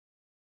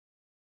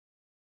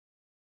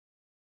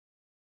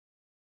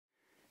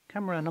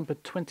Camera number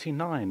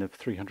 29 of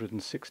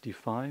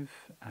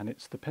 365, and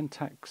it's the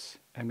Pentax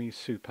ME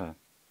Super.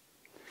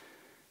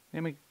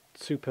 The ME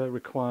Super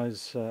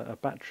requires a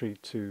battery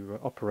to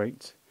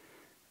operate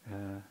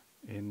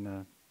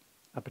in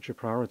aperture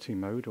priority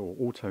mode or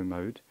auto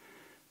mode,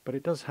 but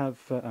it does have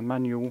a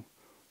manual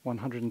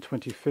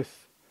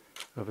 125th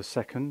of a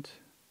second,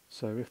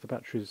 so if the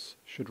batteries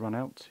should run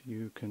out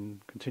you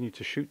can continue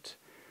to shoot,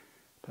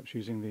 perhaps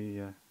using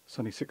the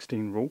Sunny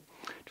 16 rule.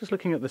 Just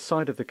looking at the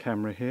side of the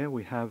camera here,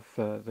 we have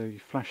the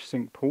flash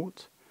sync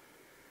port,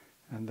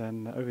 and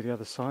then over the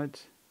other side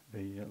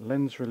the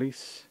lens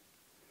release,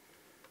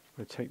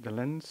 rotate the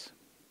lens,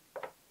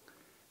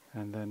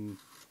 and then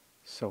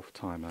self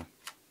timer.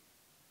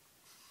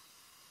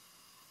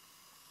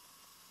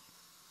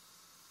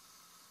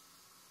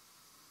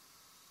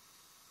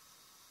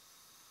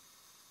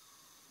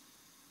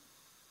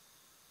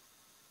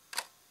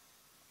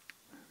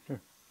 There we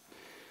go.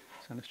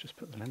 So let's just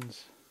put the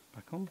lens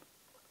back on.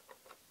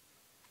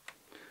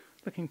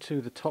 Looking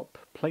to the top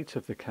plate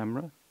of the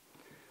camera,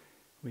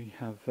 we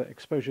have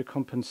exposure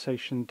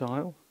compensation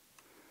dial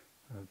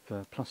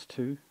of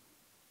 +2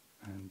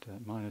 and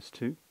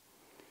 -2,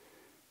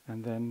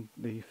 and then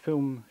the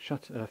film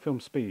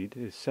speed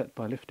is set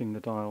by lifting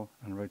the dial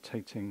and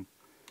rotating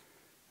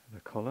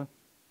the collar,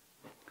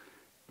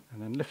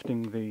 and then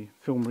lifting the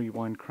film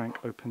rewind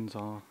crank opens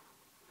our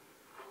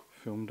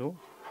film door.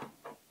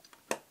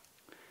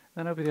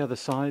 Then over the other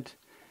side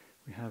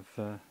we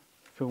have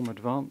film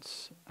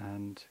advance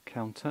and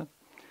counter,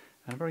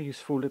 and a very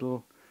useful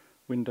little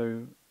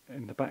window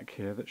in the back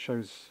here that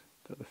shows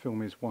that the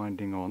film is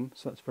winding on,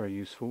 so that's very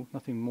useful.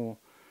 Nothing more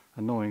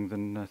annoying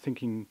than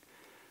thinking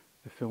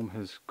the film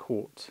has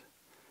caught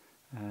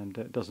and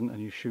it doesn't,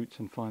 and you shoot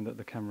and find that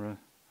the camera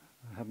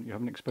you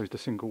haven't exposed a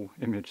single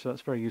image, so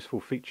that's a very useful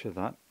feature.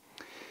 That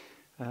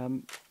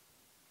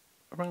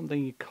around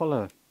the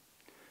collar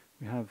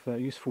we have a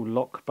useful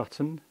lock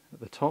button at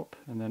the top,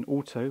 and then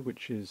auto,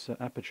 which is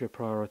aperture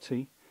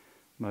priority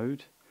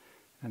mode,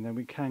 and then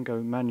we can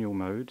go manual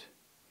mode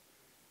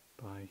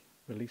by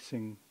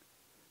releasing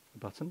the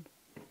button,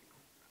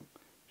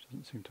 which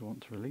doesn't seem to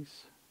want to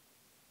release.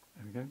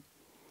 There we go.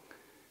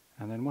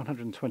 And then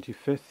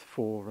 125th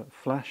for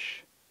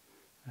flash,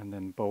 and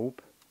then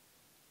bulb.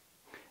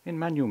 In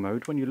manual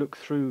mode, when you look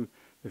through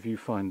the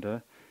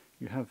viewfinder,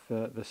 you have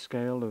the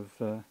scale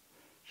of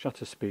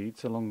shutter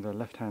speeds along the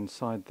left hand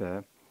side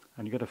there,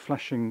 and you get a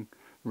flashing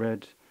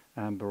red,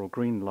 amber or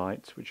green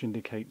light which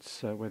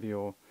indicates whether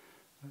you're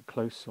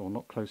close or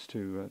not close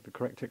to the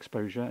correct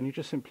exposure, and you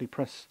just simply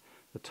press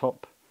the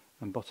top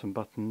and bottom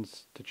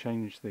buttons to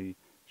change the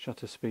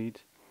shutter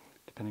speed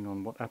depending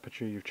on what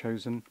aperture you've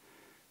chosen,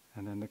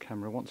 and then the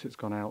camera, once it's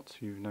gone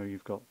out, you know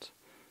you've got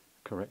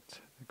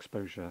correct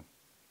exposure.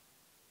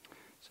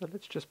 So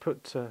let's just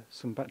put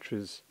some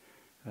batteries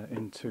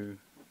into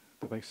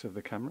the base of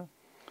the camera.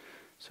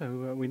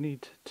 So we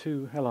need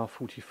two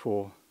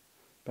LR44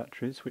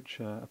 batteries, which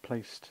are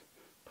placed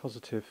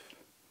positive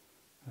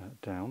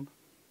down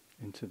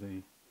into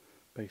the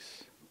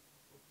base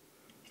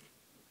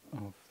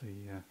of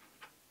the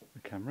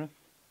camera,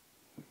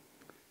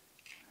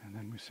 and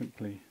then we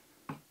simply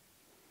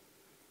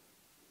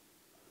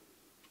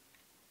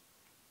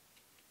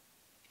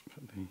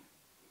put the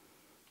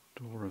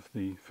door of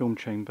the film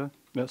chamber,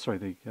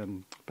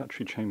 the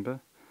battery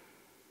chamber.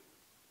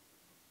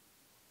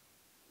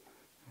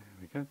 There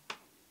we go.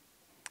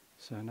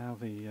 So now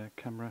the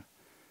camera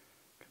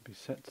can be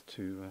set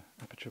to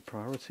aperture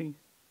priority.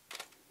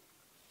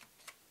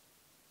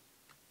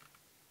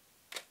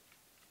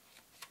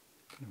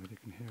 I don't know whether you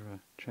can hear a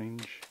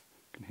change.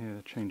 You can hear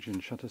a change in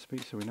shutter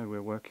speed, so we know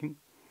we're working.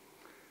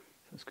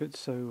 That's good.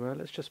 So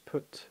let's just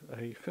put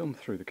a film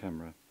through the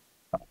camera.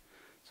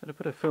 So to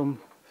put a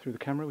film through the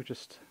camera, we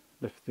just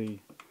lift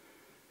the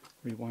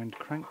rewind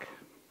crank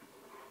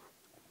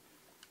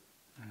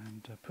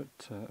and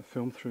put a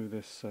film through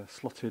this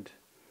slotted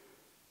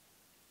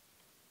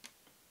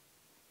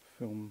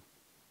film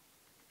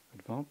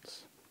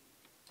advance.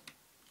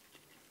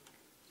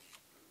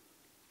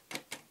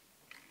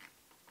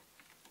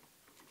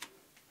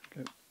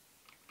 Okay.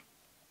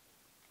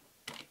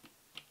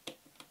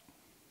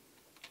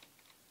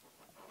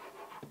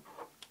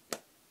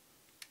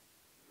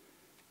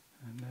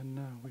 And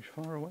then we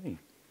fire away.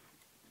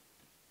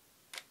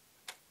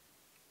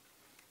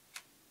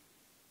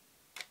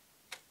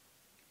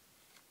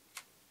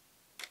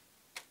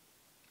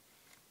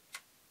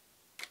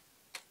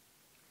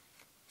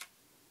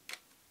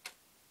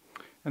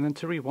 And then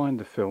to rewind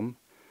the film,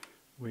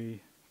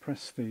 we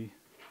press the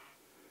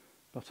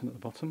button at the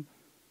bottom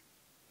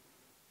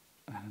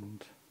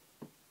and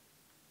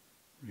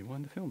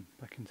rewind the film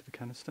back into the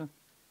canister.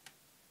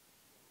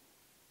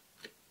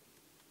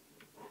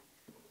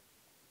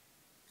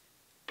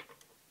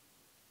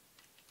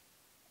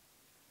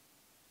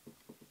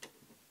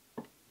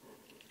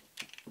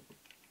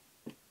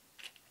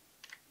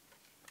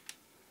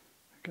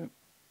 There we go.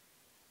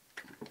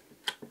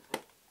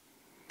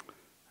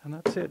 And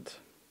that's it.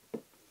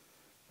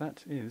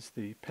 that is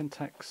the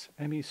Pentax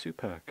ME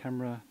Super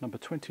camera number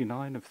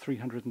 29 of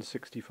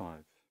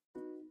 365.